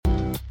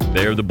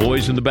They're the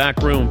boys in the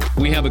back room.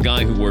 We have a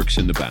guy who works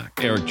in the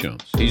back, Eric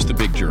Jones. He's the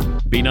big German.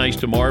 Be nice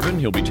to Marvin.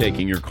 He'll be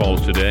taking your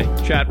calls today.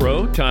 Chat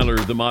row, Tyler,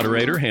 the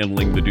moderator,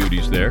 handling the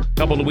duties there. A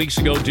couple of weeks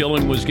ago,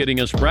 Dylan was getting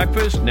us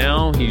breakfast.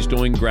 Now he's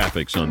doing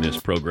graphics on this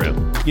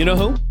program. You know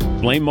who?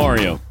 Blame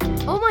Mario.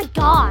 Oh my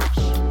gosh.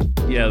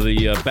 Yeah,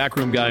 the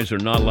backroom guys are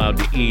not allowed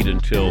to eat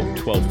until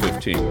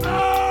 12:15.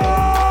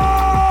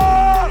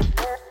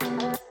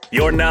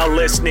 You're now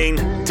listening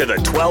to the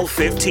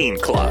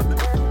 12:15 Club.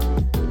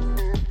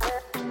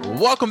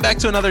 Welcome back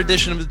to another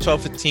edition of the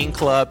 12:15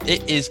 Club.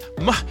 It is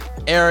my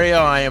area.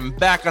 I am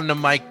back on the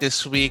mic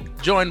this week,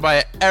 joined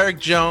by Eric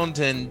Jones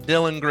and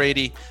Dylan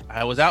Grady.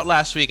 I was out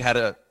last week, had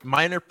a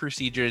minor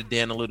procedure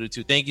Dan alluded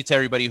to. Thank you to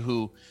everybody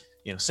who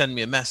sent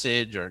me a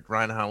message, or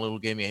Ryan Honolulu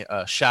gave me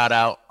a shout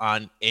out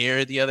on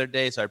air the other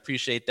day, so I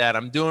appreciate that.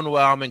 I'm doing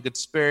well. I'm in good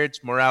spirits.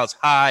 Morale's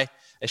high.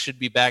 I should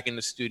be back in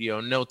the studio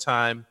in no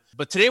time.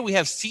 But today we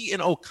have Seton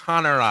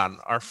O'Connor on,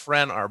 our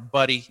friend, our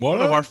buddy,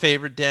 one of our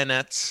favorite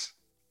Danettes.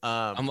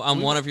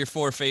 I'm one of your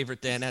four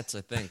favorite Danettes,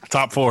 I think.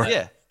 Top four.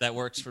 Yeah. That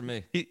works for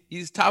me.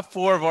 He's top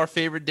four of our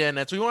favorite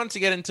Danettes. We wanted to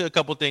get into a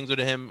couple things with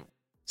him.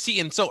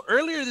 Seton, so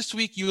earlier this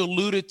week you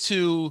alluded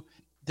to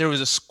there was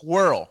a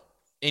squirrel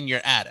in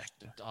your attic.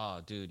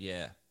 Oh, dude,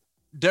 yeah.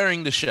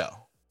 During the show.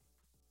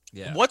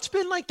 Yeah. What's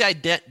been like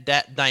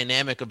that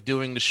dynamic of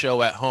doing the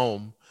show at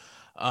home?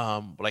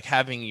 Like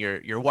having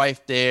your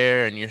wife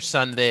there and your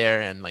son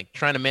there and like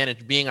trying to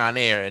manage being on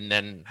air and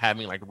then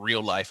having like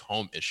real life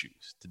home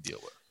issues to deal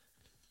with.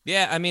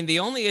 Yeah, I mean, the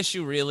only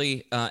issue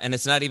really, and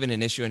it's not even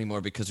an issue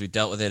anymore because we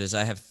dealt with it, is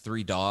I have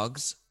 3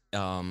 dogs,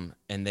 and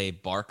they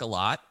bark a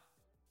lot.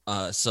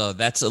 So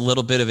that's a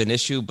little bit of an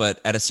issue, but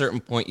at a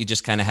certain point, you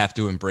just kind of have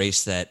to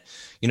embrace that,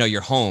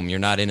 you're home, you're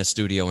not in a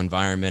studio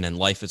environment, and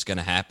life is going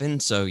to happen.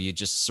 So you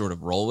just sort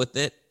of roll with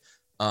it.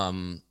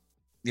 The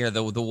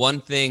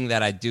one thing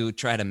that I do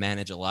try to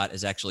manage a lot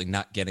is actually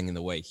not getting in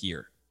the way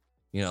here.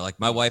 Like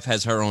my wife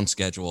has her own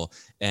schedule,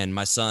 and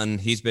my son,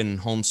 he's been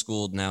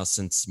homeschooled now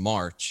since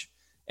March.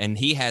 And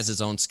he has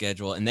his own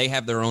schedule, and they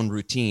have their own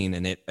routine,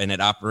 and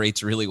it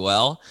operates really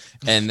well.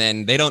 And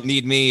then they don't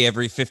need me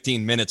every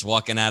 15 minutes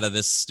walking out of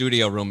this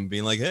studio room and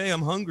being like, "Hey,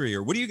 I'm hungry,"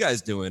 or "What are you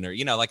guys doing?" Or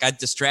like I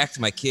distract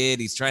my kid.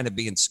 He's trying to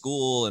be in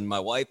school, and my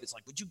wife is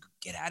like, "Would you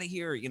get out of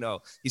here?"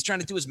 He's trying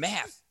to do his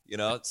math.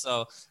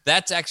 So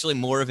that's actually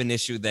more of an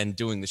issue than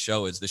doing the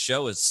show. The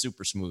show is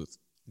super smooth.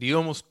 Do you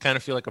almost kind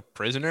of feel like a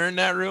prisoner in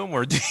that room,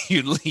 or do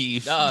you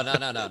leave? No.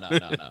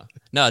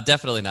 No,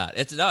 definitely not.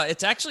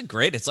 It's actually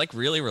great. It's like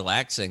really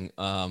relaxing.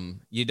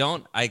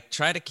 I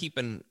try to keep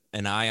an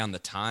eye on the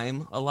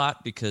time a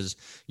lot because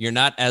you're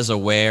not as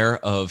aware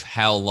of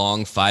how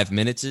long 5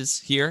 minutes is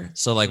here.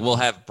 So like we'll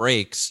have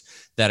breaks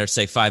that are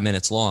say 5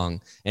 minutes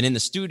long, and in the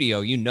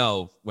studio,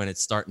 when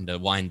it's starting to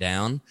wind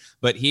down.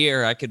 But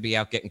here I could be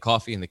out getting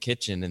coffee in the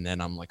kitchen, and then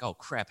I'm like, oh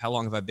crap, how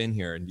long have I been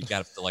here? And you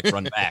got to like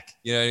run back.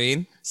 You know what I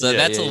mean? So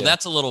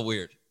that's a little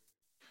weird.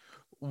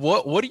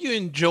 What do you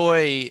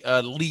enjoy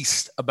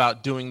least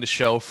about doing the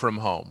show from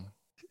home?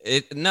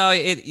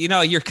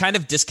 You're kind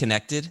of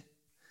disconnected.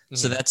 Mm-hmm.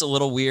 So that's a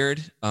little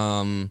weird.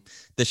 The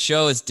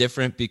show is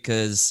different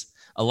because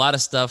a lot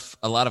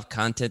of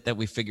content that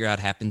we figure out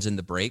happens in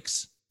the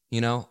breaks.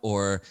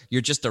 Or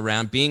you're just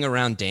being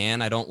around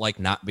Dan. I don't like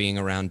not being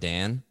around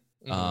Dan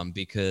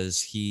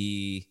because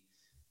he,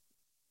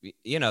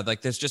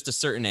 like there's just a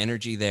certain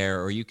energy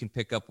there, or you can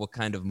pick up what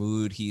kind of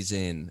mood he's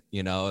in,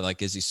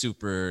 like, is he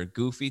super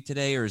goofy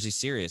today or is he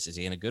serious? Is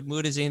he in a good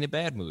mood? Is he in a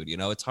bad mood?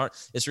 It's hard.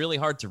 It's really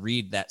hard to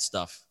read that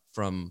stuff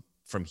from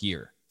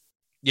here.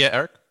 Yeah.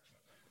 Eric?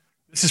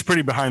 This is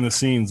pretty behind the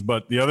scenes,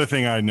 but the other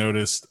thing I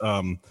noticed,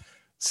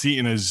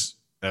 Seton is,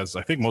 as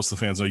I think most of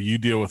the fans know, you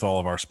deal with all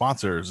of our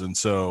sponsors. And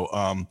so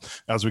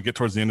as we get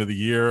towards the end of the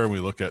year and we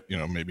look at,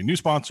 maybe new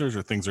sponsors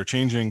or things are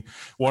changing,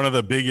 one of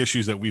the big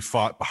issues that we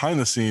fought behind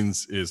the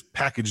scenes is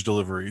package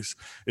deliveries.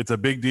 It's a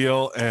big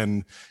deal,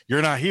 and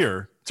you're not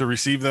here to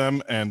receive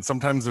them. And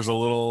sometimes there's a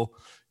little,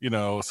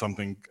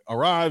 something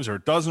arrives or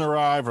doesn't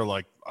arrive, or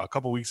like a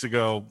couple weeks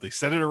ago, they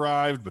said it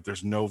arrived, but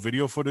there's no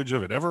video footage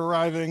of it ever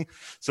arriving.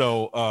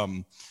 So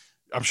I'm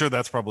sure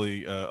that's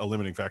probably a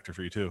limiting factor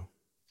for you too.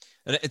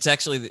 It's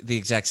actually the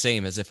exact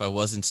same as if I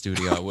was in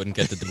studio. I wouldn't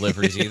get the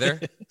deliveries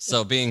either.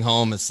 So being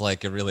home, it's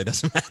like it really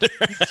doesn't matter.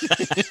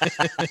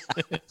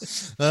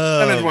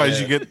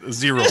 Percentage-wise, you get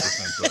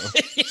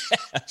 0%.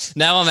 Yeah.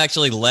 Now I'm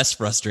actually less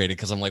frustrated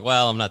because I'm like,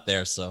 well, I'm not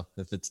there. So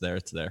if it's there,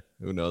 it's there.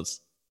 Who knows?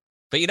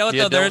 But you know what,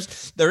 though?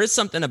 There is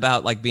something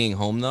about like being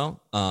home, though,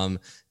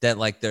 that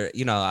like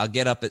I'll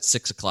get up at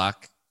 6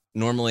 o'clock.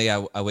 Normally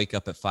I wake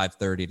up at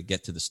 5:30 to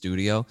get to the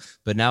studio,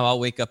 but now I'll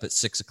wake up at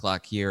 6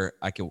 o'clock here.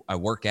 I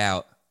work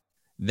out.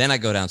 Then I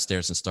go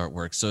downstairs and start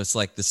work. So it's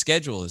like the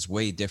schedule is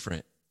way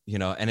different,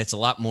 and it's a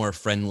lot more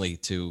friendly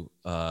to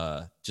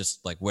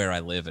just like where I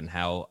live and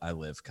how I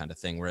live kind of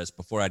thing. Whereas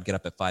before I'd get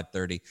up at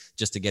 5:30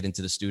 just to get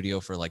into the studio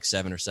for like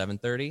 7 or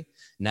 7:30.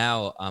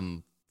 Now,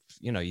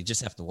 you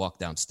just have to walk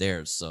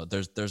downstairs. So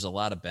there's a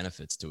lot of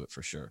benefits to it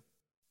for sure.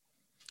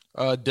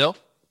 Dill?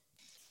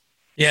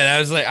 Yeah, that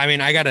was like, I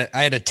mean, I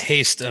had a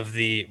taste of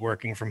the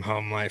working from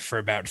home life for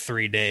about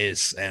 3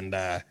 days, and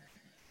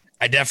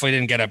I definitely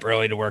didn't get up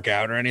early to work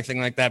out or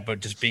anything like that, but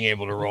just being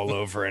able to roll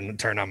over and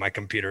turn on my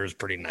computer is a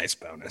pretty nice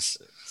bonus.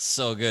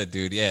 So good,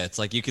 dude. Yeah, it's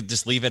like you could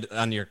just leave it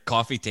on your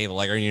coffee table,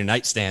 like, or in your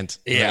nightstand.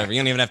 Yeah. Whatever. You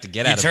don't even have to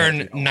get out of turn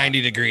bed.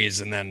 90 degrees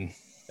and then.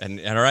 And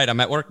all right, I'm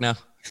at work now.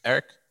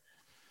 Eric?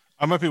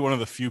 I might be one of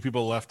the few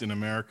people left in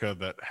America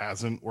that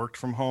hasn't worked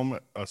from home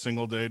a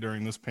single day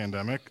during this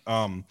pandemic.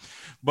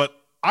 But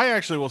I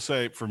actually will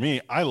say, for me,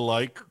 I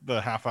like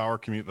the half-hour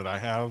commute that I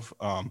have.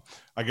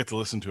 I get to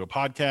listen to a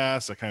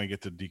podcast. I kind of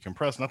get to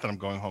decompress. Not that I'm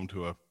going home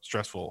to a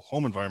stressful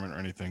home environment or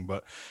anything,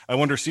 but I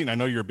wonder, Seton, I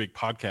know you're a big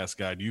podcast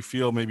guy. Do you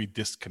feel maybe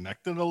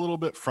disconnected a little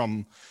bit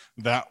from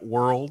that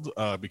world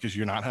because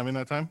you're not having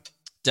that time?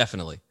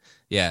 Definitely.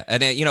 Yeah.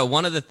 And,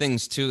 one of the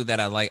things, too,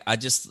 that I like, I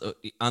just,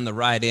 on the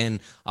ride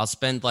in, I'll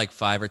spend like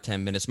 5 or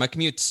 10 minutes. My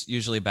commute's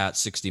usually about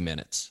 60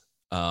 minutes.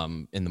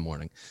 In the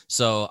morning.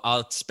 So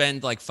I'll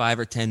spend like 5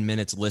 or 10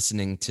 minutes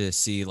listening to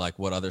see like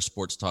what other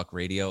sports talk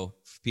radio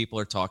people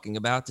are talking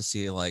about, to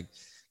see like,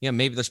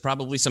 maybe there's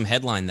probably some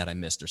headline that I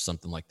missed or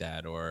something like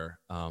that. Or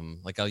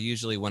like I'll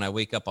usually, when I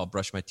wake up, I'll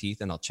brush my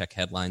teeth and I'll check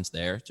headlines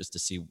there just to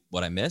see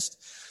what I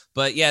missed.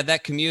 But yeah,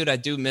 that commute, I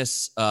do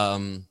miss,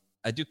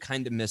 I do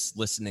kind of miss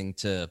listening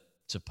to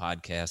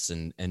podcasts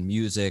and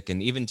music,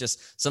 and even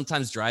just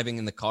sometimes driving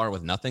in the car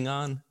with nothing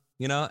on,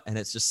 and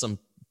it's just some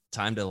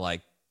time to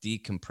like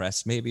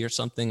decompress maybe or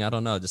something. I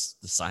don't know.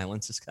 Just the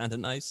silence is kind of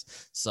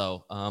nice.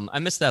 So I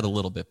miss that a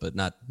little bit, but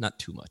not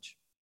too much.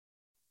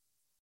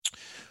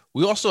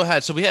 We also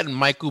had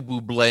Michael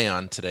Bublé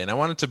on today, and I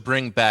wanted to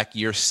bring back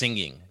your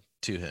singing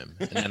to him.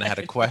 And then I had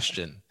a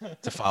question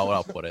to follow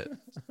up with it.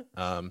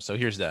 So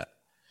here's that.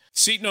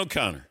 Seton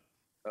O'Connor.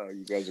 Oh,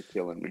 you guys are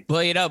killing me.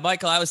 Well,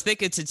 Michael, I was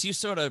thinking, since you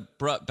sort of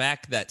brought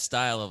back that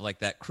style of like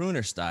that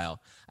crooner style,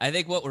 I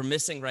think what we're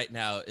missing right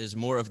now is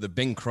more of the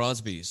Bing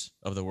Crosbys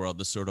of the world,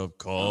 the sort of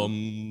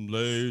come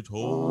late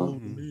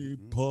holy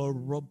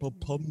pum.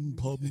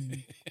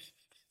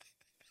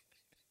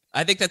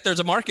 I think that there's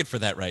a market for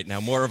that right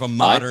now, more of a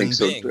modern I think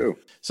so Bing. too.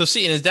 So,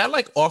 Seton, is that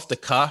like off the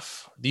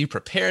cuff? Do you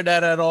prepare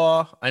that at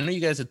all? I know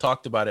you guys had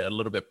talked about it a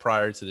little bit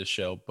prior to the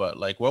show, but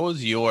like, what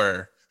was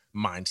your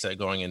mindset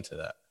going into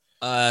that?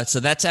 So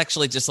that's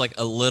actually just like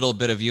a little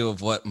bit of view of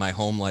what my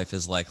home life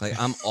is like.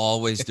 Like I'm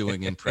always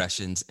doing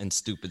impressions and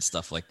stupid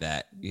stuff like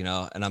that, and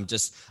I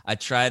just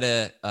try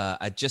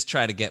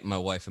to get my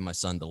wife and my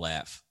son to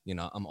laugh.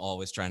 I'm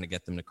always trying to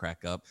get them to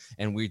crack up.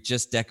 And we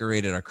just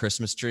decorated our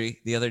Christmas tree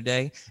the other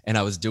day, and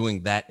I was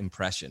doing that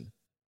impression,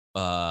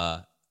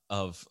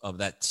 of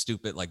that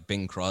stupid like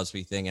Bing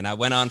Crosby thing. And I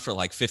went on for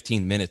like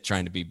 15 minutes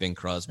trying to be Bing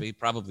Crosby,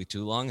 probably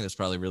too long. And it's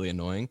probably really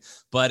annoying,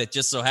 but it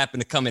just so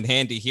happened to come in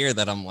handy here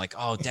that I'm like,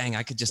 oh, dang,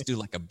 I could just do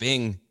like a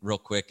Bing real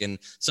quick. And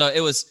so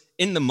it was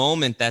in the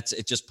moment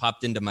it just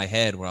popped into my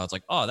head where I was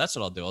like, oh, that's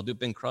what I'll do. I'll do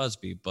Bing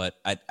Crosby. But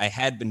I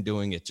had been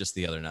doing it just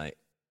the other night.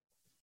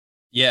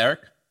 Yeah,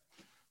 Eric?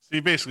 So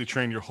you basically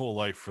trained your whole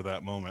life for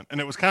that moment. And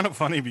it was kind of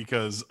funny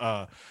because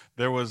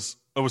it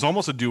was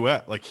almost a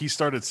duet. Like he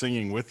started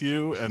singing with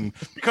you, and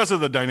because of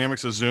the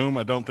dynamics of Zoom,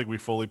 I don't think we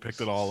fully picked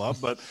it all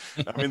up. But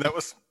I mean, that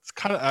was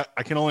kind of,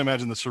 I can only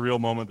imagine the surreal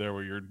moment there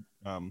where you're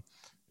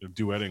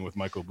duetting with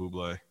Michael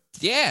Bublé.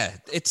 Yeah,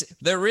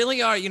 there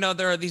really are.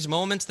 There are these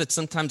moments that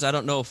sometimes I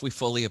don't know if we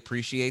fully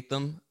appreciate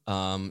them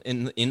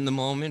in the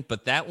moment.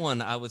 But that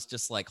one, I was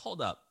just like,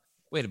 hold up,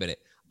 wait a minute.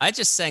 I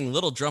just sang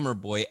Little Drummer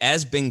Boy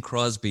as Bing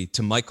Crosby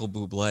to Michael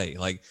Bublé.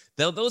 Like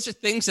those are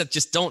things that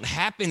just don't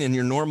happen in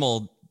your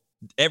normal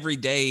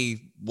everyday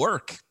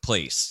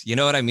workplace. You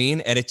know what I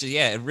mean? And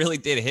it really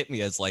did hit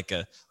me as like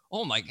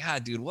oh my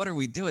God, dude, what are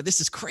we doing?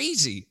 This is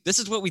crazy. This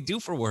is what we do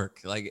for work.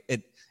 Like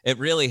it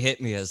really hit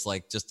me as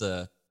like just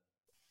a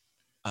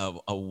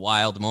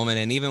wild moment.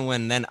 And even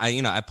when then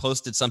I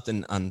posted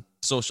something on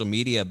social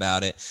media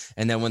about it.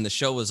 And then when the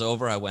show was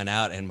over, I went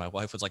out and my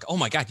wife was like, oh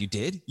my God, you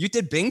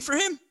did Bing for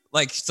him?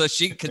 Like, so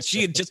cause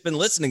she had just been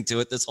listening to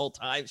it this whole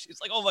time. She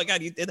was like, oh my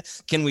God, you did.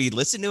 Can we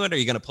listen to it? Are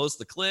you going to post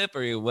the clip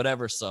or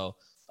whatever? So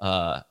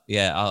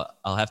yeah,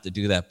 I'll have to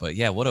do that. But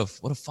yeah, what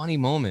a funny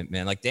moment,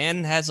 man. Like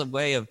Dan has a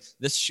way of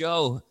this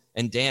show,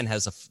 and Dan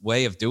has a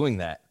way of doing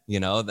that,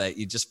 that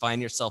you just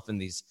find yourself in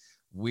these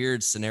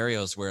weird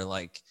scenarios where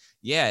like,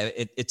 yeah,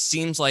 it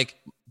seems like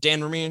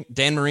Dan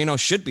Marino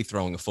should be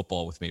throwing a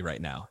football with me right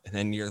now. And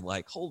then you're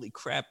like, holy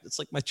crap, it's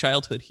like my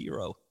childhood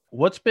hero.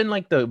 What's been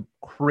like the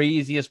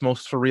craziest,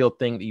 most surreal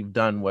thing that you've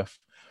done with,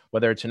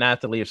 whether it's an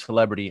athlete or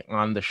celebrity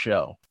on the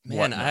show?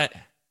 Man, I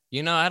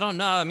don't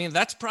know. I mean,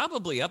 that's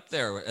probably up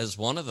there as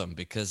one of them,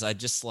 because I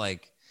just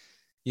like,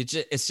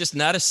 it's just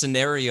not a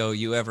scenario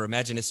you ever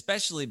imagine,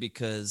 especially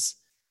because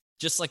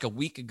just like a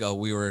week ago,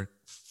 we were,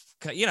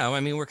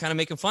 we're kind of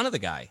making fun of the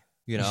guy,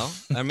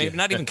 I mean,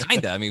 not even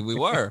kind of, I mean, we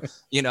were,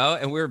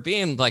 and we were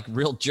being like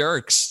real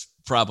jerks,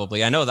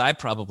 probably. I know that I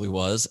probably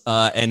was.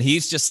 And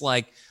he's just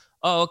like,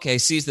 oh, okay,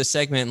 sees the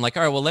segment and like,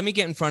 all right, well, let me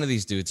get in front of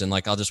these dudes and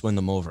like, I'll just win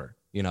them over,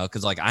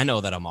 because like, I know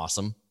that I'm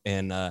awesome.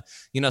 And,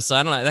 so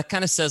I don't know, that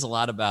kind of says a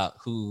lot about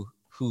who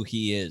who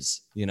he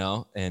is,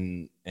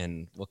 and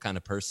what kind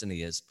of person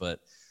he is.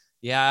 But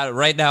yeah,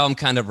 right now I'm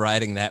kind of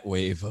riding that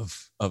wave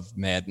of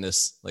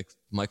madness, like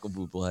Michael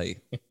Bublé.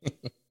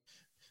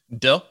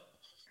 Dill?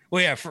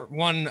 Well, yeah, for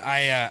one,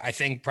 I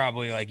think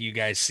probably like you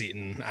guys,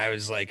 Seton, I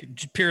was like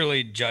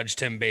purely judged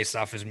him based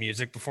off his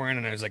music beforehand,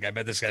 and I was like, I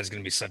bet this guy's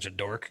gonna be such a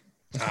dork.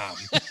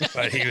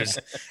 But he was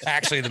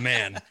actually the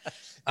man.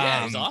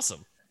 Yeah, he's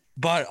awesome.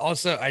 But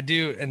also, I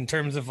do, in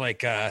terms of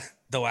like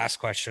the last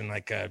question,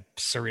 like a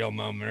surreal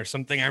moment or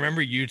something. I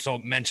remember you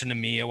mentioned to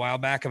me a while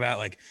back about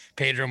like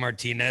Pedro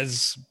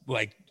Martinez,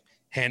 like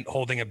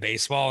holding a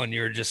baseball, and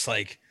you were just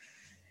like,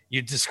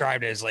 you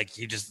described it as like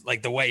he just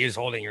like the way he was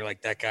holding. You're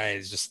like, that guy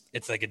is just,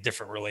 it's like a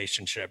different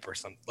relationship or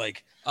something.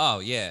 Like, oh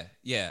yeah.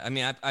 I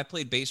mean, I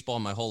played baseball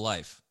my whole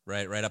life,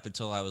 right up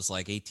until I was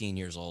like 18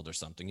 years old or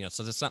something.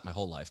 So that's not my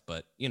whole life,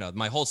 but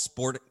my whole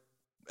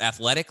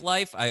athletic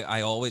life,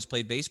 I always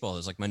played baseball. It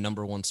was like my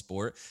number one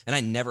sport, and I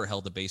never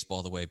held a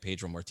baseball the way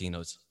Pedro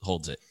Martinez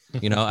holds it.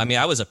 I mean,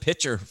 I was a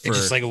pitcher for. It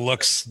just like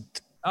looks.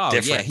 Oh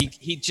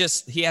different. Yeah,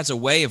 he has a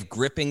way of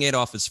gripping it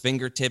off his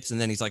fingertips, and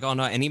then he's like, oh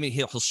no, and even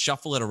he'll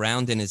shuffle it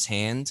around in his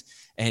hand,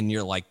 and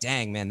you're like,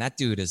 dang man, that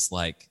dude is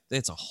like,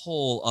 it's a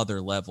whole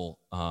other level.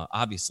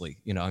 Obviously,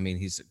 I mean,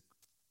 he's a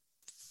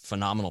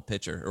phenomenal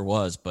pitcher, or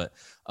was, but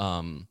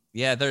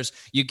yeah,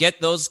 you get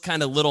those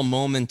kind of little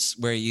moments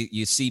where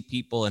you see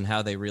people and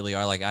how they really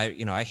are. Like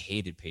I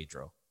hated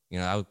Pedro.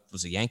 I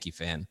was a Yankee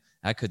fan.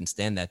 I couldn't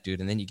stand that dude.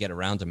 And then you get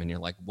around him and you're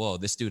like, whoa,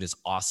 this dude is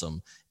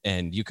awesome.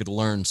 And you could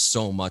learn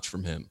so much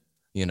from him,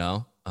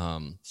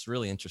 it's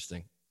really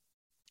interesting.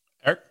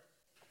 Eric?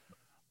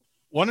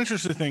 One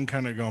interesting thing,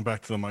 kind of going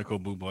back to the Michael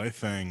Bublé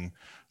thing,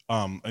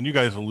 and you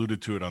guys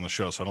alluded to it on the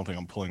show, so I don't think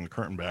I'm pulling the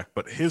curtain back,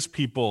 but his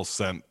people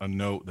sent a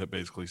note that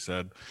basically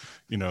said,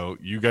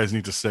 you guys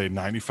need to say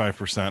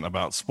 95%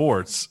 about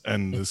sports.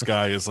 And this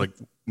guy is like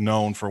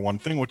known for one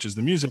thing, which is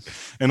the music.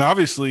 And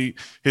obviously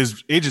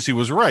his agency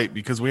was right,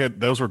 because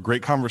those were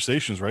great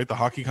conversations, right? The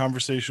hockey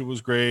conversation was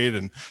great,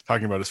 and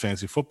talking about his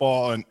fantasy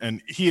football.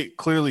 And he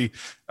clearly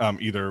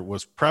either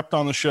was prepped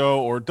on the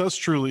show or does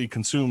truly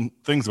consume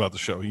things about the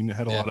show. He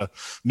had a lot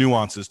of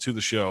nuances to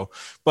the show,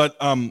 but,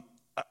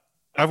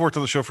 I've worked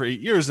on the show for 8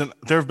 years, and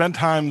there have been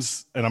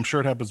times, and I'm sure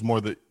it happens more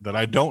that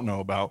I don't know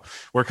about,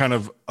 where kind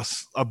of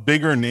a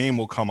bigger name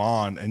will come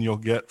on, and you'll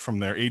get from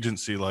their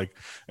agency, like,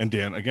 and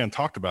Dan again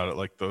talked about it,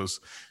 like those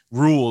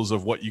rules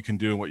of what you can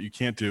do and what you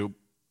can't do.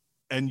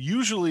 And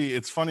usually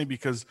it's funny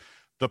because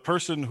the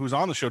person who's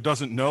on the show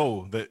doesn't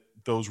know that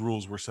those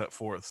rules were set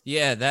forth.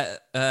 Yeah,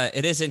 that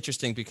it is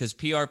interesting, because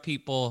PR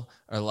people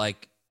are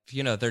like,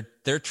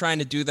 they're trying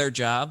to do their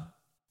job,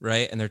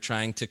 right? And they're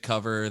trying to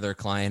cover their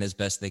client as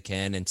best they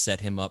can and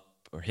set him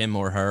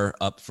or her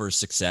up for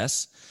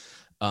success.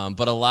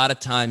 But a lot of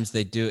times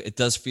it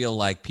does feel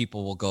like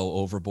people will go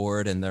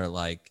overboard, and they're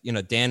like,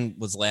 Dan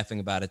was laughing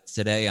about it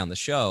today on the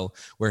show,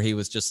 where he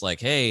was just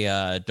like,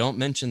 hey, don't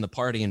mention the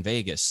party in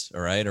Vegas.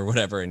 All right. Or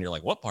whatever. And you're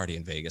like, what party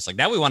in Vegas? Like,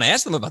 now we want to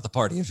ask them about the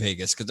party in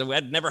Vegas, because we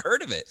had never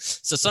heard of it.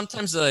 So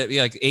sometimes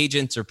like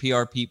agents or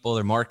PR people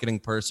or marketing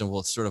person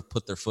will sort of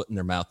put their foot in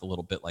their mouth a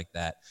little bit like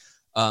that.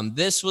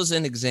 This was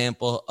an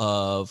example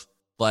of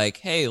like,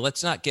 hey,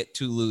 let's not get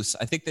too loose.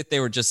 I think that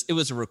it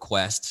was a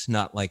request,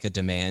 not like a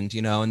demand,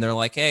 and they're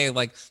like, hey,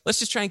 like, let's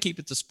just try and keep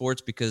it to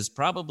sports, because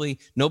probably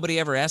nobody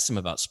ever asked him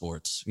about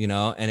sports,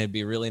 and it'd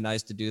be really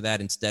nice to do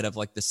that instead of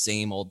like the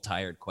same old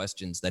tired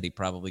questions that he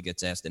probably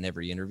gets asked in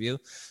every interview.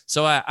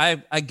 So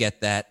I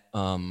get that.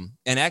 And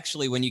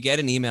actually, when you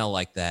get an email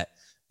like that,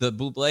 the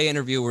Bublé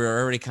interview,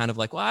 we're already kind of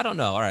like, well, I don't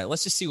know. All right,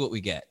 let's just see what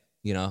we get,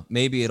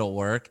 maybe it'll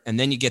work. And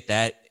then you get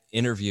that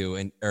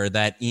interview or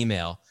that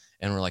email,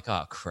 and we're like,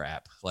 oh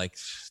crap, like,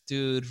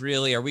 dude,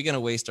 really, are we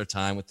gonna waste our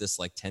time with this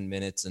like 10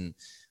 minutes? And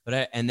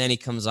then he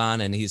comes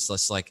on and he's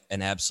just like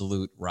an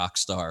absolute rock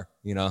star,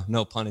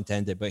 no pun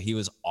intended, but he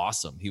was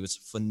awesome. He was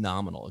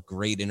phenomenal. A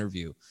great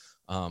interview.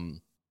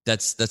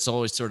 That's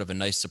always sort of a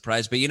nice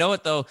surprise. But you know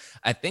what though,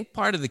 I think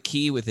part of the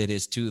key with it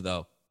is too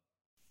though,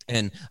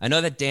 and I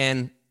know that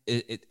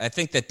I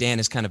think that Dan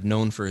is kind of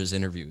known for his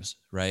interviews,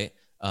 right?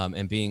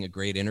 And being a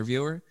great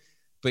interviewer,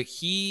 but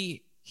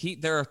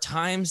there are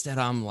times that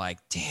I'm like,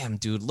 damn,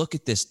 dude, look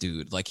at this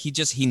dude. Like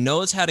he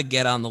knows how to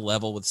get on the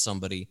level with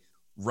somebody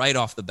right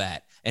off the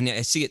bat. And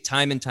I see it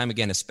time and time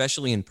again,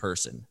 especially in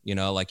person,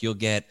 like you'll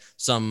get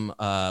some,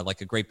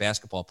 like a great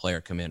basketball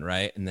player come in,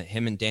 right? And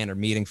him and Dan are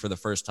meeting for the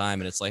first time.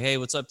 And it's like, hey,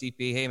 what's up,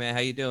 DP? Hey man,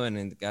 how you doing?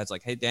 And the guy's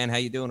like, hey Dan, how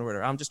you doing? Or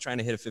whatever. I'm just trying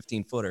to hit a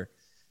 15-footer.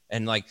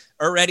 And like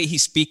already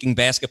he's speaking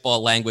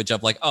basketball language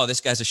of like, oh,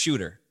 this guy's a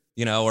shooter.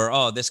 Or,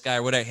 oh, this guy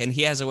or whatever. And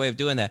he has a way of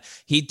doing that.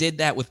 He did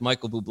that with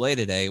Michael Bublé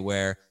today,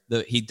 where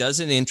he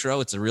does an intro.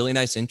 It's a really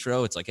nice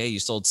intro. It's like, hey,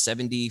 you sold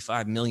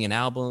 75 million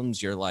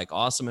albums. You're like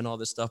awesome and all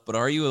this stuff. But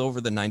are you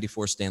over the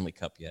 94 Stanley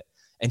Cup yet?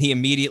 And he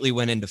immediately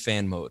went into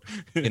fan mode,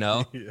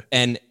 yeah.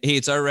 And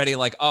it's already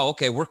like, oh,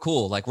 okay, we're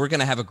cool. Like, we're going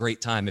to have a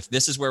great time. If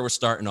this is where we're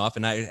starting off,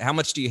 and how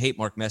much do you hate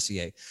Mark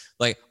Messier?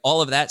 Like,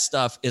 all of that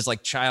stuff is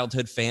like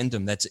childhood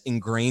fandom that's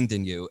ingrained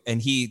in you.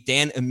 And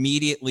Dan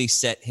immediately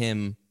set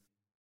him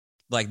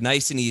like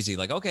nice and easy.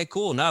 Like, okay,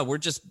 cool. No, we're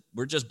just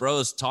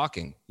bros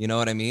talking. You know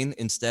what I mean?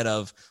 Instead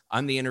of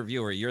I'm the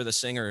interviewer, you're the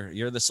singer,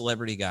 you're the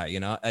celebrity guy.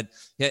 You know,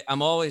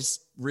 I'm always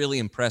really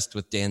impressed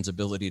with Dan's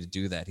ability to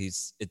do that.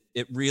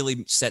 It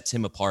really sets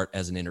him apart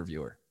as an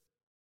interviewer.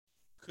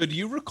 Could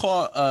you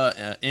recall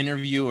an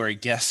interview or a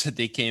guest that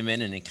they came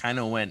in and it kind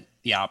of went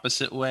the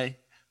opposite way,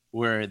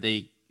 where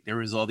there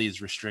was all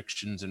these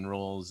restrictions and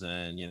rules,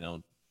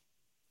 and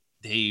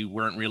they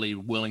weren't really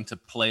willing to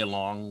play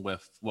along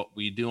with what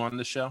we do on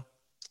the show?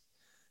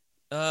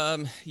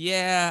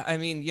 Yeah, I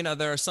mean,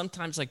 there are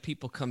sometimes like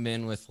people come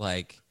in with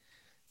like,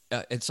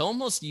 it's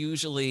almost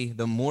usually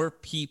the more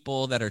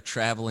people that are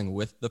traveling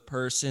with the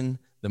person,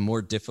 the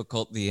more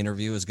difficult the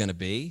interview is going to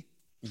be.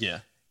 Yeah.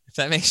 If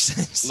that makes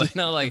sense.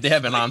 Like they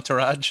have an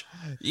entourage.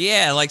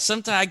 Yeah. Like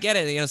sometimes I get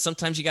it.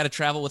 Sometimes you got to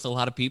travel with a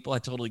lot of people. I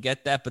totally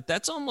get that. But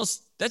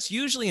that's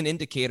usually an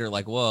indicator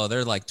like, whoa,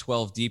 they're like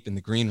 12 deep in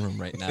the green room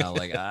right now.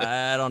 Like,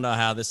 I don't know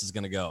how this is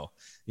going to go.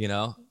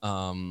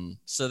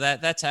 So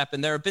that's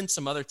happened. There have been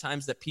some other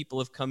times that people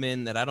have come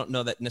in that I don't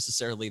know that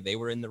necessarily they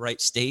were in the right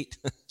state,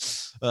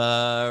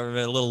 a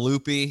little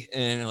loopy,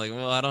 and like,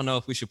 well, I don't know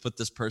if we should put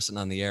this person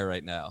on the air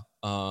right now.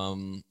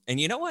 And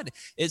you know what?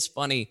 It's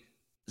funny.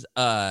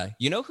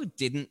 Who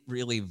didn't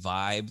really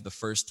vibe the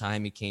first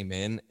time he came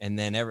in, and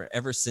then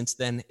ever since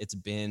then, it's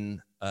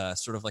been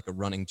sort of like a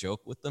running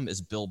joke with them,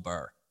 is Bill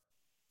Burr,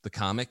 the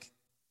comic.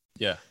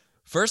 Yeah.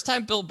 First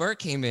time Bill Burr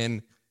came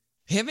in,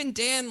 him and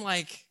Dan,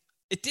 like,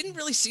 it didn't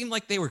really seem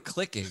like they were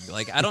clicking.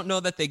 Like, I don't know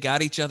that they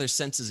got each other's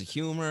senses of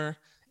humor.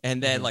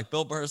 And then like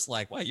Bill Burr's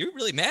like, "What, you're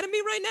really mad at me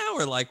right now?"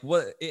 Or like,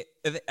 "What?"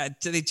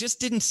 They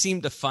just didn't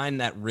seem to find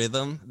that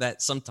rhythm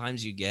that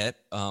sometimes you get,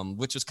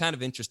 which was kind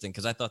of interesting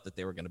because I thought that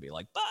they were going to be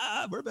like,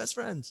 "Bah, we're best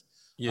friends."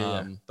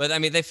 Yeah. But I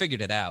mean, they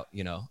figured it out,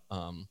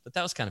 But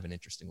that was kind of an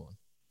interesting one.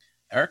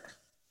 Eric?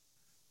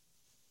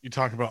 You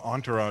talk about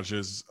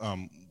entourages.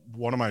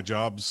 One of my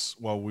jobs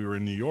while we were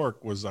in New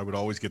York was I would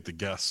always get the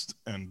guest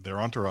and their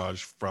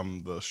entourage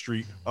from the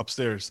street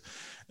upstairs.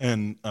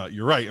 And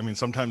you're right. I mean,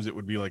 sometimes it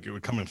would be like it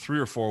would come in 3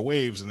 or 4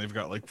 waves, and they've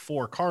got like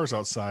 4 cars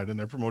outside, and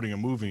they're promoting a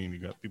movie, and you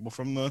got people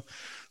from the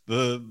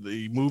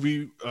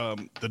movie,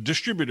 the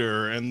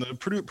distributor, and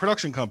the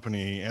production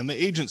company, and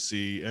the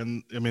agency,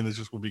 and I mean, this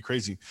just would be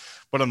crazy.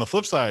 But on the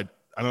flip side,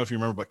 I don't know if you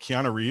remember, but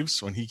Keanu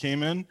Reeves, when he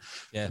came in,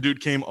 the dude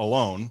came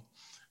alone.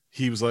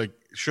 He was like,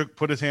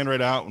 put his hand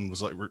right out and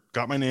was like,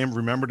 got my name,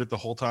 remembered it the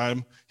whole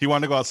time. He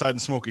wanted to go outside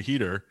and smoke a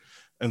heater.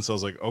 And so I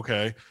was like,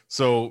 okay.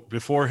 So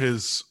before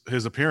his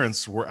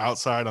appearance, we're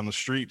outside on the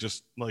street,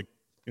 just like,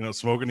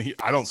 smoking.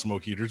 I don't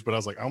smoke heaters, but I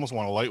was like, I almost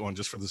want to light one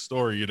just for the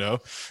story,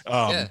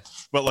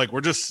 But like,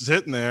 we're just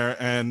sitting there.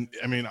 And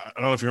I mean, I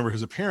don't know if you remember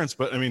his appearance,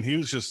 but I mean, he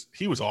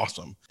was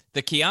awesome.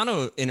 The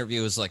Keanu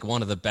interview is like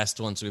one of the best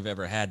ones we've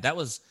ever had. That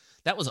was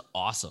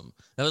awesome.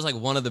 That was like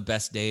one of the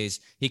best days.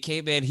 He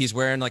came in, he's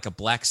wearing like a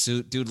black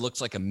suit. Dude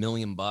looks like $1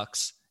 million.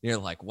 You're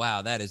like,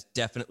 wow, that is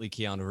definitely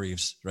Keanu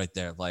Reeves right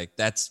there. Like,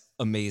 that's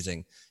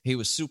amazing. He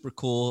was super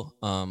cool.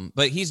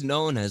 But he's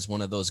known as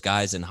one of those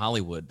guys in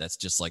Hollywood that's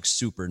just like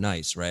super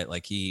nice, right?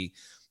 Like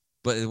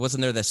but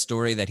wasn't there that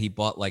story that he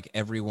bought like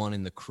everyone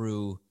in the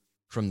crew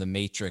from the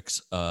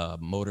Matrix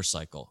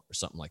motorcycle or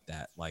something like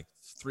that? Like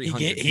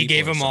 300. He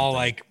gave them all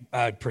like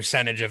a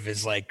percentage of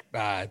his like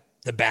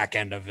the back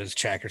end of his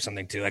check or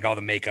something too, like all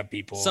the makeup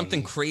people.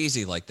 Something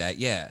crazy like that.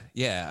 Yeah.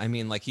 Yeah. I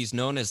mean, like he's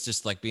known as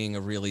just like being a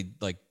really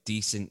like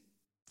decent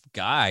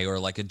guy or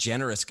like a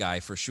generous guy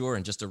for sure.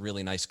 And just a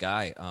really nice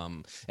guy.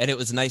 And it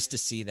was nice to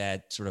see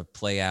that sort of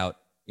play out,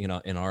 in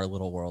our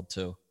little world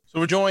too. So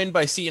we're joined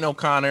by Seton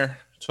O'Connor,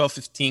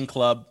 1215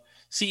 Club.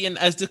 Seton,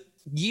 as the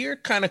year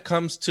kind of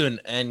comes to an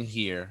end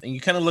here and you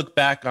kind of look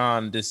back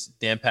on this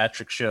Dan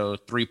Patrick Show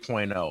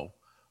 3.0,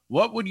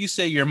 what would you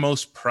say you're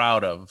most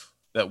proud of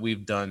that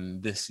we've done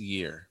this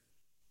year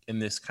in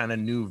this kind of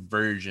new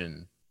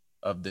version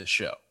of the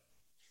show?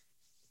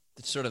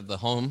 It's sort of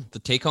the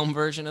take-home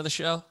version of the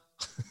show.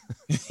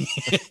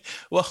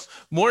 Well,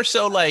 more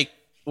so like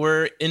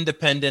we're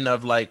independent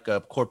of like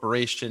a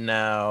corporation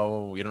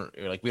now. We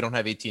don't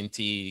have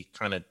AT&T.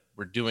 Kind of,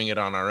 we're doing it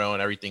on our own.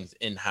 Everything's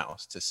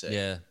in-house to say.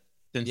 Yeah.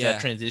 Since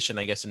that transition,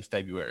 I guess in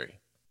February.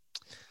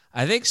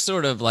 I think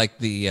sort of like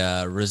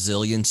the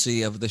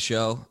resiliency of the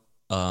show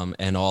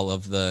and all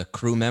of the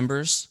crew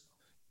members.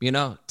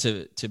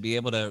 To be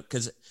able to,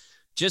 because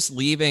just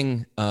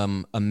leaving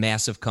a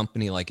massive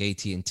company like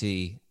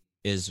AT&T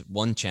is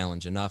one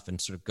challenge enough, and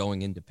sort of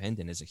going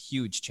independent is a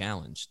huge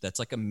challenge. That's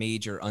like a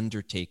major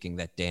undertaking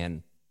that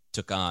Dan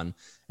took on,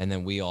 and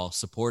then we all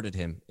supported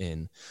him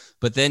in.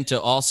 But then to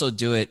also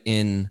do it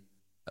in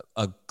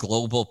a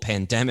global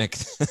pandemic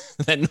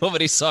that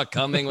nobody saw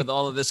coming with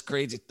all of this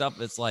crazy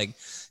stuff, it's like,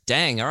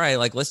 dang, all right,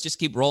 like let's just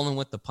keep rolling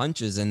with the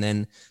punches. And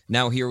then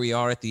now here we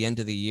are at the end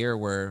of the year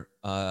where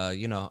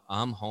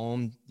I'm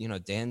home,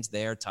 Dan's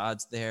there,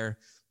 Todd's there,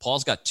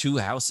 Paul's got 2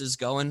 houses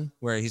going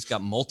where he's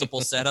got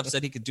multiple setups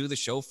that he could do the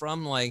show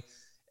from. Like,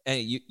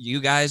 and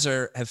you guys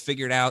have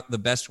figured out the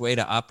best way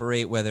to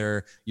operate,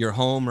 whether you're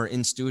home or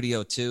in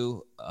studio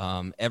too.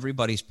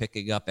 Everybody's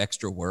picking up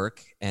extra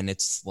work, and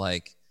it's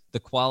like the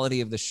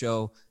quality of the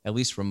show, at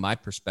least from my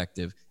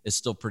perspective, is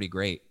still pretty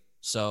great.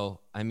 So,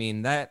 I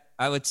mean, that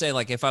I would say,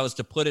 like, if I was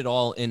to put it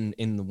all in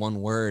the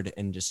one word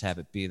and just have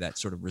it be that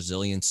sort of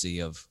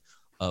resiliency of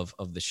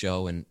the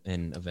show and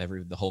of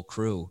the whole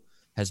crew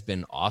has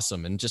been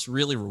awesome and just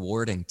really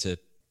rewarding to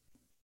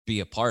be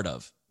a part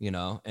of, you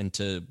know, and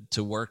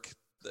to work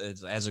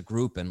as a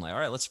group and like, all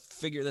right, let's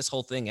figure this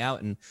whole thing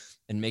out and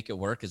make it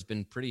work. It's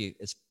been pretty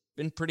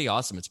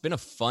awesome. It's been a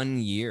fun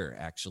year,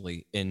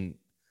 actually,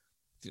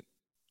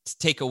 to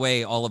take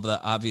away all of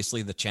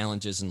obviously the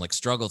challenges and like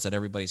struggles that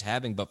everybody's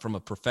having. But from a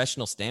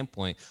professional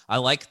standpoint, I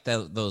like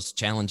those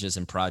challenges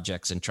and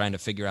projects and trying to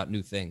figure out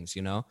new things.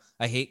 You know,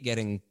 I hate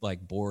getting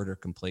like bored or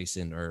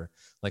complacent or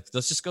like,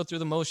 let's just go through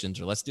the motions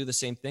or let's do the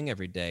same thing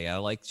every day. I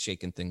like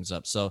shaking things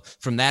up. So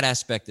from that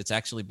aspect, it's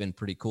actually been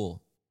pretty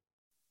cool.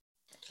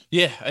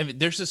 Yeah, I mean,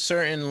 there's a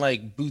certain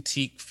like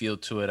boutique feel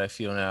to it, I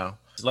feel now.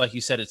 Like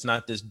you said, it's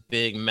not this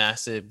big,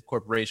 massive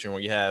corporation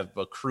where you have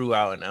a crew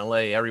out in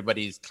LA.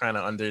 Everybody's kind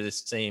of under the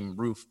same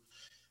roof.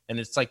 And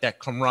it's like that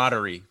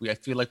camaraderie. I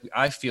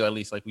feel at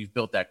least like we've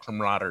built that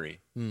camaraderie.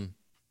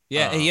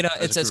 Yeah, you know,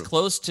 it's as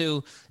close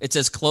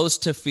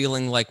to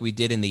feeling like we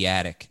did in the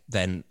attic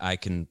than I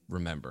can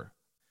remember,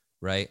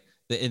 right?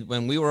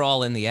 When we were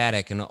all in the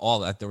attic and all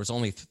that, there was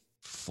only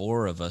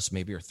 4 of us,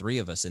 maybe, or 3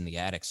 of us in the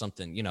attic,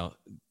 something, you know,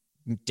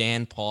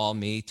 Dan, Paul,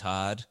 me,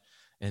 Todd,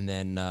 and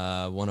then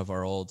one of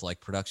our old like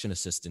production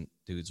assistant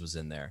dudes was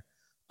in there.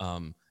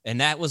 And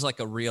that was like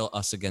a real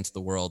us against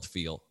the world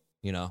feel,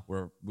 you know,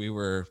 where we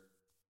were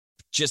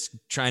just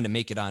trying to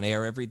make it on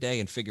air every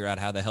day and figure out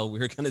how the hell we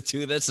were going to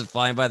do this and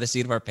flying by the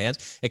seat of our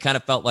pants. It kind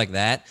of felt like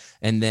that.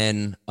 And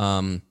then,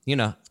 you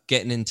know,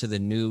 getting into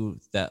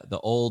the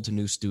old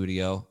new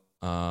studio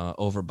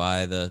over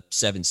by the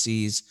 7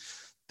 Seas,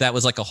 that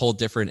was like a whole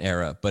different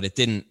era, but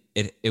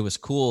it was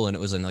cool. And it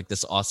was in like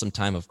this awesome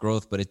time of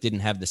growth, but it didn't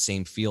have the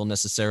same feel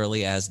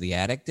necessarily as the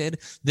attic did.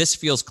 This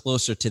feels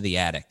closer to the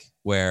attic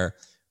where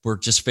we're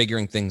just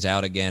figuring things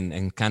out again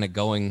and kind of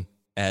going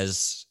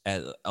as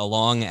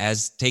along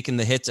as taking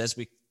the hits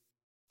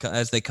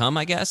as they come,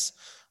 I guess.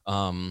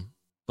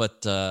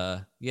 But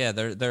yeah,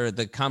 they're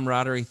the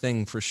camaraderie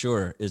thing for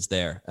sure is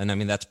there. And I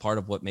mean, that's part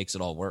of what makes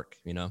it all work,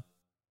 you know?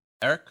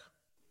 Eric?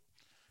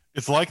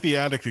 It's like the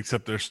attic,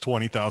 except there's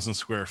 20,000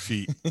 square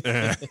feet.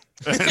 Yeah,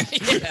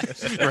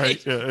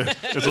 right.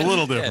 It's a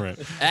little different.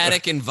 Yeah.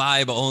 Attic and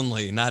vibe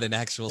only, not in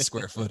actual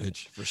square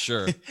footage, for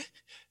sure.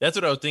 That's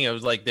what I was thinking. I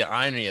was like, the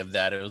irony of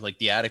that. It was like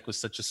the attic was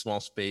such a small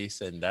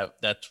space, and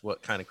that's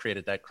what kind of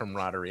created that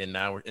camaraderie. And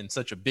now we're in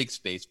such a big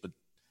space, but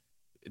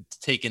it's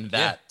taken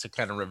that to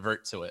kind of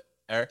revert to it.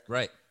 Eric?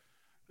 Right.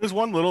 There's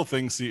one little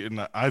thing,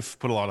 and I've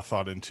put a lot of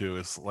thought into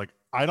is like,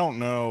 I don't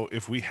know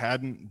if we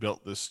hadn't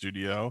built this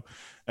studio,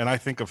 and I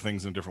think of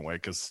things in a different way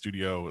because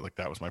studio, like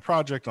that was my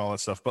project and all that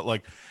stuff. But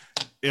like,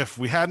 if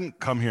we hadn't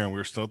come here and we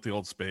were still at the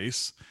old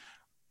space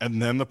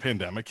and then the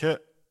pandemic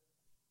hit,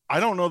 I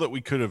don't know that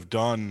we could have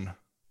done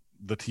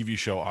the TV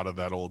show out of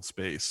that old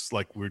space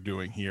like we're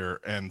doing here.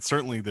 And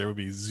certainly there would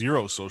be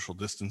 0 social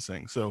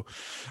distancing. So,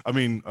 I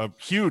mean, a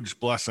huge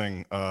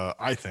blessing,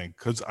 I think,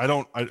 because I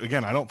don't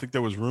think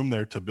there was room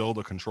there to build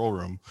a control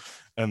room.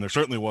 And there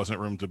certainly wasn't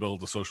room to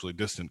build a socially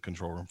distant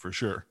control room for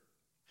sure.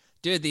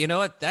 Dude, you know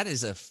what? That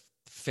is a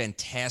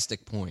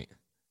fantastic point.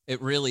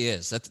 It really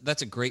is.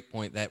 That's a great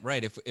point. That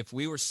right. If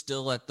we were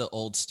still at the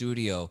old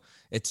studio,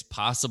 it's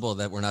possible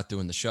that we're not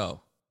doing the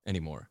show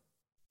anymore.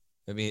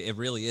 I mean, it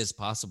really is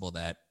possible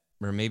that,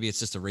 or maybe it's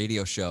just a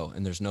radio show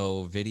and there's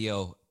no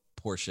video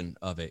portion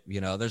of it.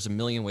 You know, there's a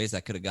million ways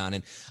that could have gone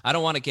in. I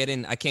don't want to get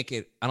in. I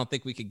don't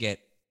think we could get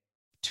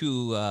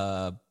too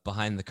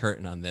behind the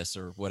curtain on this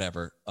or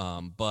whatever.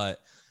 But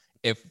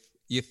if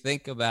you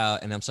think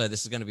about, and I'm sorry,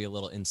 this is going to be a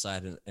little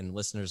inside and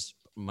listeners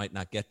might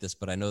not get this,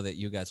 but I know that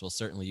you guys will,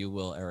 certainly you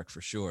will, Eric,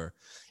 for sure.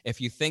 If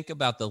you think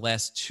about the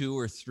last 2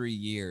 or 3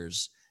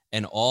 years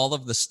and all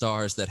of the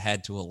stars that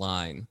had to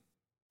align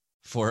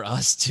for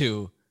us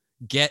to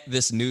get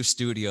this new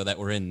studio that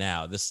we're in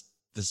now, this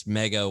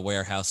mega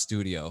warehouse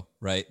studio,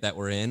 right, that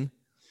we're in.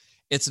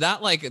 It's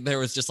not like there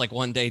was just like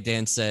one day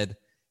Dan said,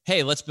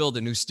 hey, let's build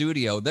a new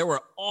studio. There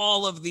were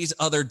all of these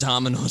other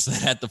dominoes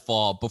that had to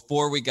fall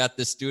before we got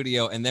this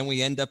studio. And then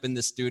we end up in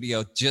the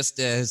studio just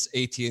as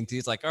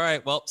AT&T's like, all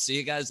right, well, see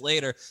you guys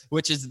later,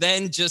 which is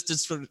then just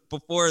as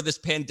before this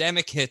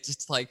pandemic hits.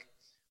 It's like,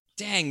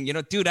 dang, you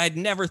know, dude, I'd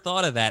never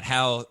thought of that,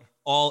 how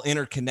all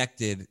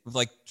interconnected,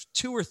 like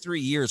 2 or 3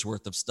 years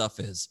worth of stuff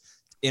is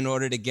in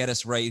order to get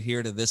us right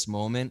here to this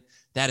moment.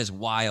 That is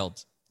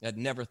wild. I'd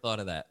never thought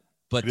of that.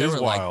 But there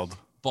were wild. Like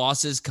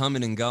bosses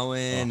coming and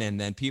going, and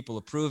then people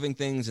approving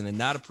things and then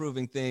not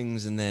approving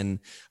things. And then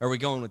are we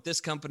going with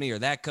this company or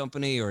that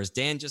company, or is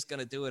Dan just going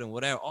to do it? And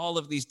whatever, all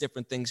of these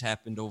different things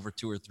happened over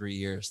 2 or 3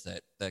 years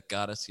that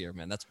got us here,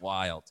 man. That's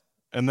wild.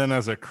 And then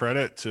as a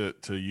credit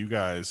to you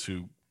guys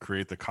who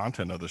create the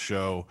content of the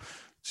show,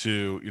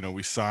 to, you know,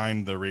 we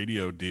signed the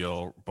radio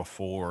deal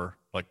before,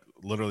 like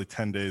literally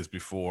 10 days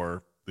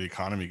before the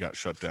economy got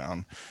shut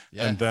down.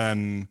 Yeah. And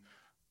then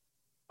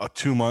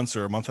 2 months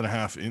or a month and a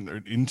half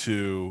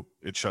into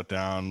it shut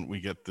down, we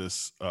get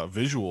this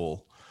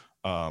visual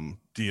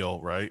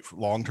deal, right?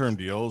 Long-term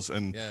deals,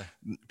 and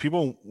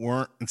people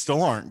weren't and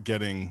still aren't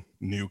getting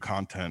new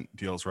content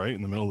deals, right,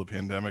 in the middle of the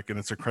pandemic. And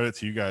it's a credit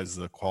to you guys,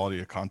 the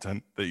quality of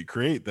content that you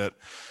create, that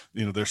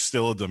there's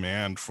still a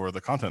demand for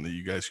the content that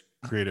you guys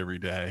create every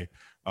day,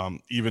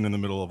 even in the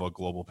middle of a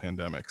global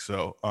pandemic.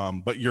 So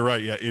but you're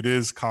right, yeah, it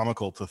is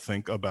comical to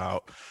think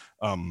about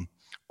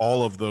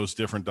all of those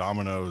different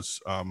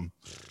dominoes,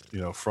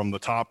 from the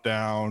top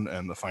down,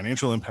 and the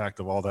financial impact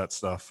of all that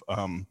stuff.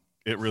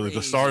 It really,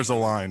 the stars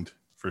aligned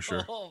for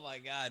sure. Oh my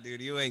God,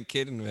 dude. You ain't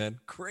kidding, man.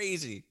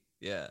 Crazy.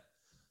 Yeah.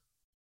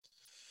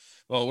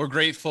 Well, we're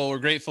grateful. We're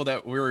grateful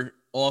that we're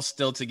all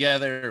still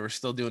together. We're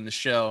still doing the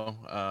show.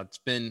 It's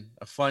been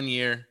a fun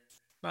year.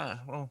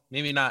 Well,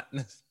 maybe not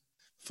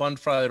fun,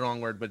 probably the wrong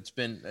word, but it's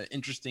been an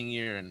interesting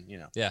year, and,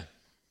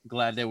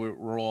 glad that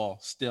we're all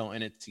still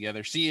in it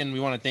together. And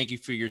we want to thank you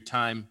for your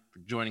time, for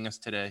joining us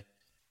today.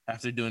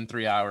 After doing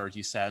 3 hours,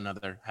 you sat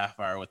another half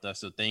hour with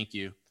us. So thank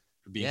you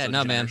for being so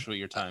generous with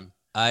your time.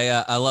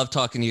 I love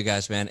talking to you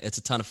guys, man. It's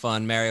a ton of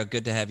fun. Mario,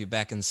 good to have you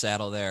back in the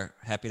saddle there.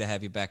 Happy to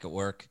have you back at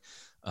work.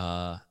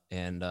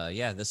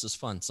 This is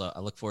fun. So I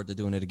look forward to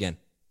doing it again.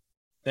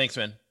 Thanks,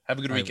 man. Have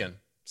a good weekend.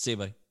 See you,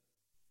 buddy.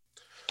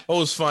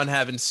 Always fun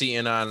having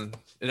Seton on.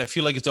 And I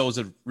feel like it's always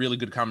a really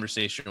good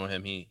conversation with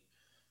him. He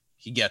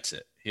gets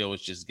it. He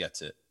always just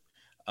gets it.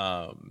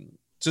 So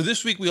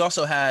this week we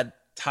also had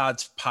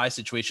Todd's pie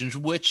situations,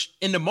 which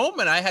in the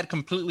moment I had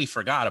completely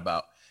forgot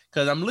about,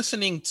 because I'm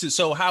listening to,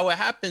 so how it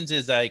happens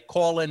is I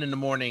call in the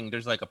morning.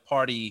 There's like a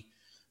party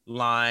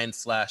line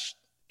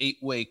 /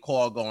 8-way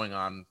call going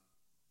on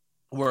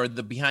where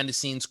the behind the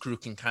scenes crew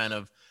can kind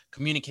of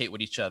communicate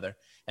with each other.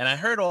 And I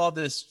heard all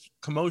this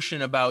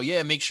commotion about,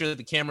 make sure that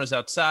the camera's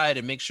outside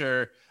and make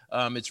sure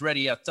it's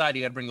ready outside.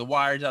 You got to bring the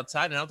wires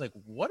outside. And I was like,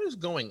 what is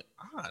going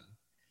on?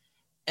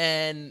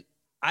 And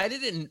I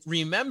didn't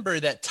remember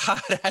that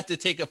Todd had to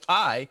take a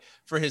pie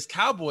for his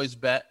Cowboys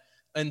bet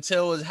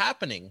until it was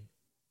happening.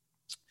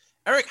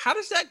 Eric, how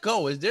does that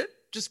go? Is there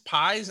just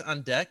pies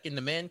on deck in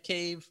the man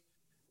cave?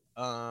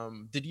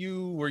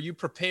 Were you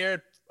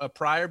prepared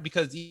prior?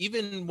 Because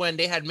even when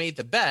they had made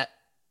the bet,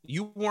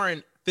 you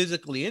weren't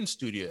physically in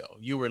studio.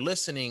 You were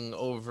listening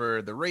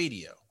over the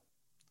radio.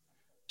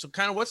 So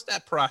kind of what's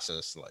that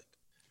process like?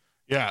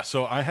 Yeah,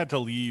 so I had to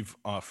leave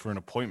for an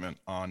appointment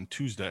on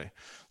Tuesday.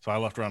 So I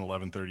left around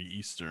 11:30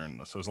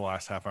 Eastern. So it was the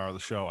last half hour of the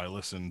show. I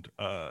listened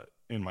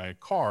in my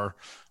car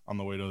on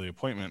the way to the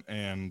appointment.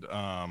 And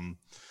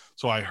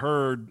so I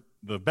heard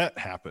the bet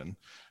happen.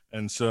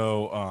 And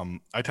so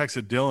I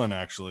texted Dylan,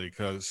 actually,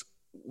 because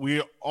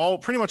we all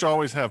pretty much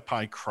always have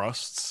pie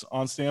crusts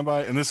on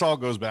standby. And this all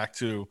goes back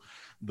to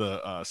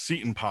the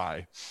Seton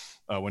pie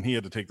when he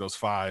had to take those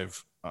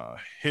 5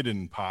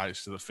 hidden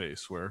pies to the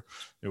face, where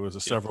it was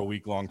a several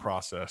week long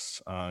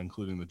process,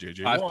 including the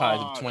JJ 5 pies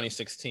of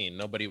 2016.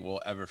 Nobody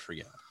will ever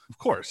forget. Of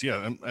course,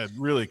 yeah, it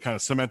really kind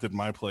of cemented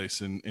my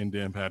place in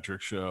Dan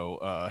Patrick's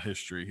show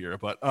history here.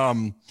 But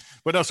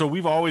no, so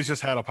we've always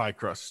just had a pie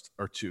crust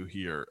or two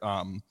here,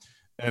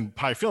 and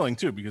pie filling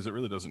too, because it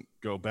really doesn't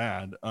go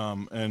bad.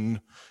 And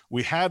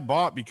we had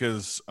bought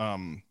because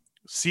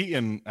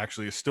Seton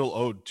actually is still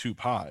owed 2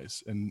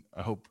 pies, and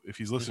I hope if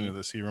he's listening to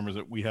this, he remembers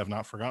that we have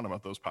not forgotten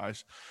about those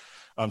pies.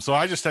 So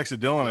I just texted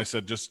Dylan. I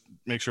said, just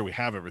make sure we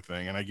have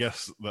everything. And I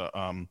guess the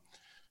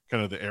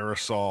kind of the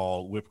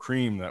aerosol whipped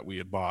cream that we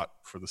had bought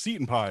for the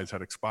Seton pies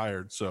had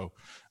expired. So,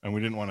 and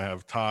we didn't want to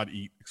have Todd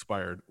eat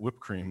expired whipped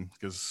cream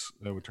because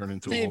that would turn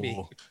into a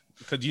whole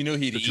because you know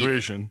he'd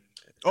situation.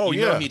 You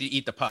know he'd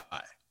eat the pie.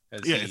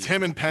 Yeah, it's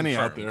him and Penny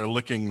out there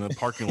licking the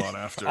parking lot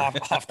after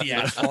off the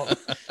asphalt.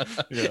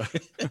 Yeah,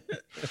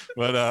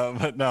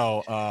 but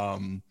no,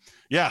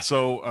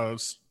 So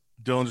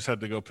Dylan just had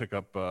to go pick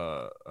up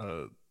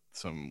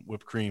some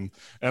whipped cream,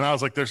 and I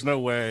was like, "There's no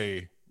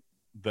way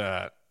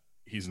that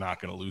he's not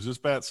going to lose his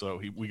bet."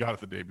 So we got it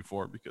the day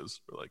before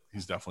because we're like,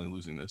 he's definitely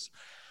losing this.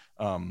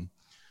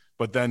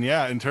 But then,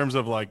 in terms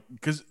of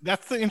because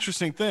that's the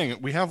interesting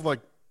thing. We have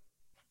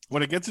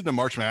when it gets into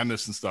March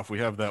Madness and stuff, we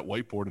have that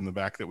whiteboard in the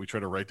back that we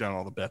try to write down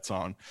all the bets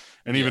on.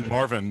 And even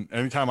Marvin,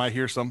 anytime I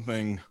hear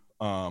something,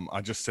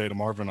 I just say to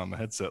Marvin on the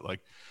headset,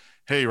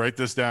 hey, write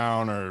this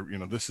down, or,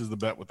 this is the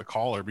bet with the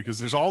caller, because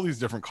there's all these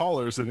different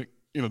callers and,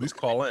 these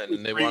call in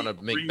and they want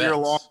to make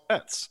long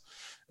bets.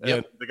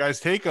 And the guys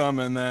take them.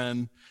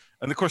 And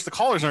of course the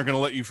callers aren't going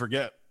to let you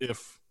forget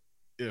if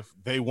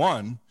they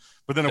won,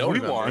 but then if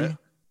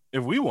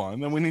we won,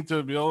 then we need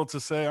to be able to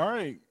say, all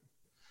right,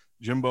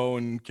 Jimbo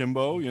and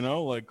Kimbo,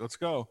 let's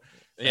go.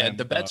 Yeah, and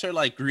the bets are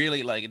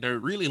they're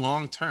really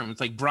long term.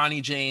 It's like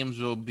Bronny James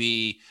will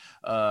be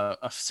a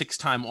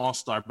 6-time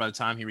All-Star by the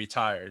time he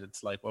retires.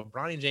 It's like, well,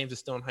 Bronny James is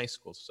still in high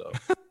school, so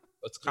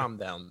let's calm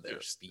down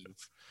there,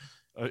 Steve.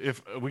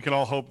 If we can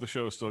all hope the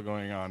show is still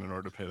going on in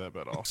order to pay that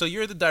bet off. So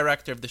you're the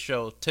director of the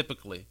show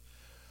typically.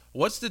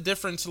 What's the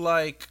difference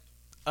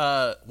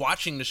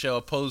watching the show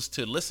opposed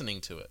to listening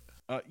to it?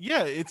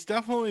 It's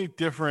definitely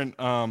different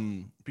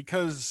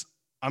because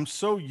I'm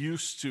so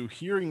used to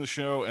hearing the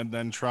show and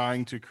then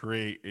trying to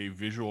create a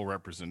visual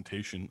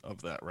representation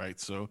of that, right?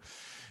 So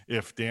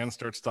if Dan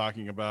starts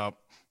talking about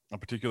a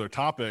particular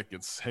topic,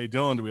 it's, hey,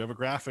 Dylan, do we have a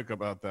graphic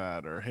about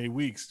that? Or, hey,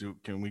 Weeks,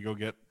 can we go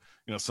get,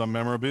 some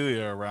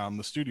memorabilia around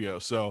the studio?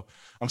 So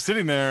I'm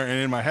sitting there and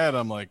in my head,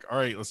 I'm like, all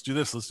right, let's do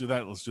this. Let's do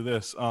that. Let's do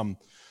this.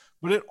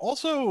 But it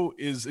also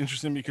is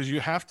interesting because you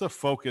have to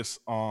focus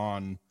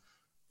on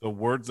the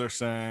words they're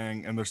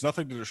saying, and there's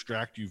nothing to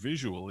distract you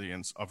visually.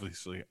 And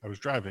obviously I was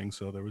driving,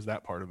 so there was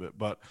that part of it.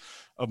 But,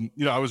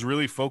 I was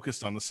really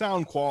focused on the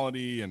sound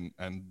quality and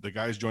the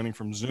guys joining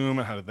from Zoom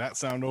and how did that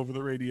sound over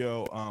the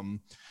radio.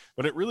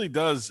 But it really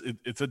does.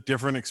 It's a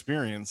different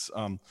experience.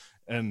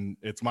 And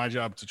it's my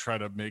job to try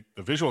to make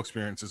the visual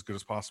experience as good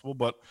as possible,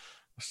 but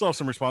I still have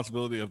some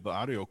responsibility of the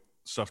audio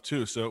stuff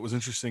too. So it was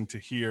interesting to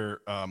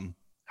hear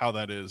how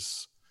that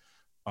is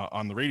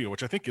on the radio,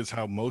 which I think is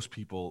how most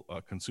people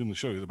consume the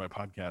show, either by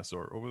podcast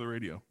or over the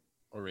radio.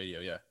 Or radio,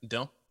 yeah.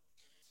 Dylan?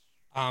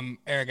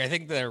 Eric, I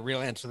think the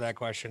real answer to that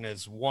question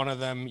is one of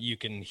them you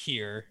can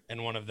hear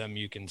and one of them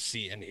you can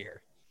see and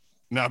hear.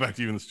 Now back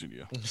to you in the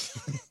studio.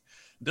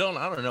 Dylan,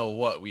 I don't know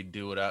what we'd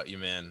do without you,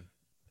 man.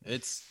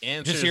 It's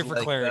answers just here for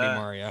like clarity, that,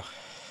 Mario.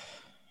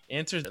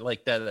 Answers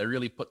like that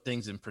really put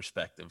things in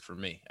perspective for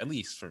me, at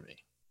least for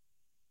me.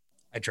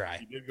 I try.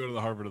 He did go to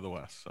the Harvard of the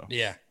West, so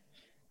Yeah,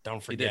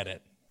 don't forget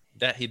it.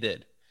 That he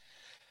did.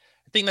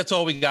 I think that's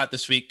all we got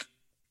this week.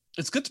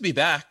 It's good to be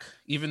back,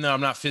 even though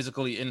I'm not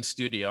physically in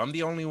studio. I'm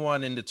the only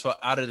one in the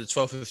out of the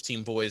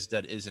 12-15 boys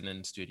that isn't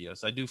in studio,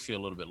 so I do feel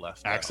a little bit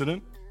left out.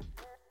 Accident?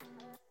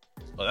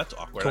 Oh, that's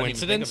awkward.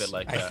 Coincidence? I didn't even think of it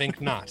like I that.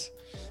 think not.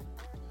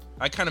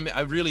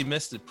 I really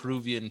missed the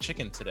Peruvian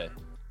chicken today.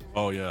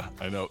 Oh yeah,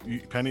 I know.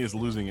 Penny is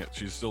losing it.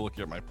 She's still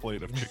looking at my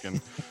plate of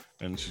chicken,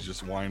 and she's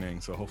just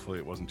whining. So hopefully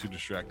it wasn't too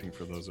distracting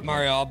for those of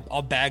Mario,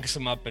 I'll bag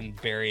some up and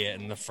bury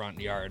it in the front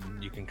yard,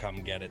 and you can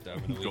come get it over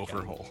the weekend.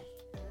 Gopher hole.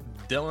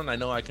 Dylan, I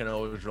know I can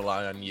always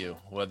rely on you,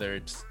 whether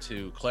it's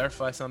to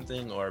clarify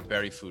something or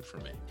bury food for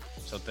me.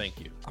 So thank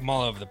you. I'm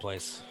all over the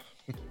place.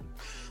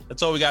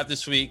 That's all we got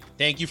this week.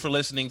 Thank you for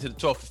listening to the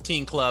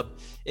 1215 Club.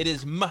 It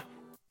is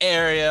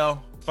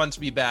Ariel. Fun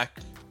to be back.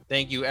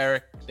 Thank you,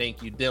 Eric.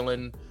 Thank you,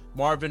 Dylan.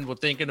 Marvin, we're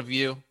thinking of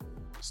you.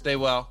 Stay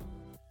well.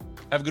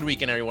 Have a good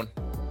weekend, everyone.